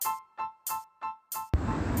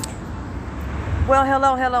Well,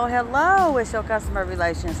 hello, hello, hello. It's your customer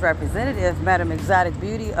relations representative, Madam Exotic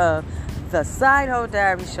Beauty of the Side Hoe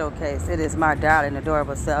Diary Showcase. It is my darling,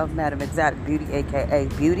 adorable self, Madam Exotic Beauty, aka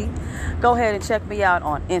Beauty. Go ahead and check me out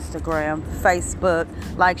on Instagram, Facebook.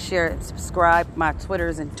 Like, share, and subscribe. My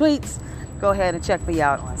Twitters and tweets. Go ahead and check me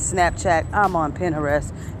out on Snapchat. I'm on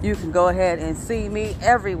Pinterest. You can go ahead and see me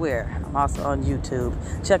everywhere. I'm also on YouTube.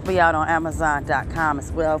 Check me out on Amazon.com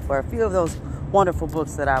as well for a few of those wonderful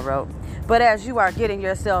books that I wrote. But as you are getting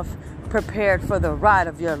yourself prepared for the ride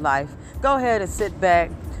of your life, go ahead and sit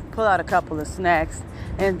back, pull out a couple of snacks,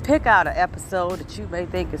 and pick out an episode that you may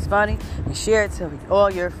think is funny and share it to all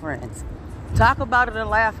your friends. Talk about it and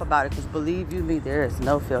laugh about it, because believe you me, there is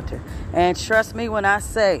no filter. And trust me when I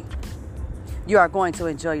say you are going to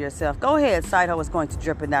enjoy yourself. Go ahead, Side Hoe is going to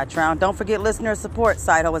drip and not drown. Don't forget listener support.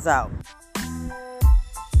 Side Hoe is out.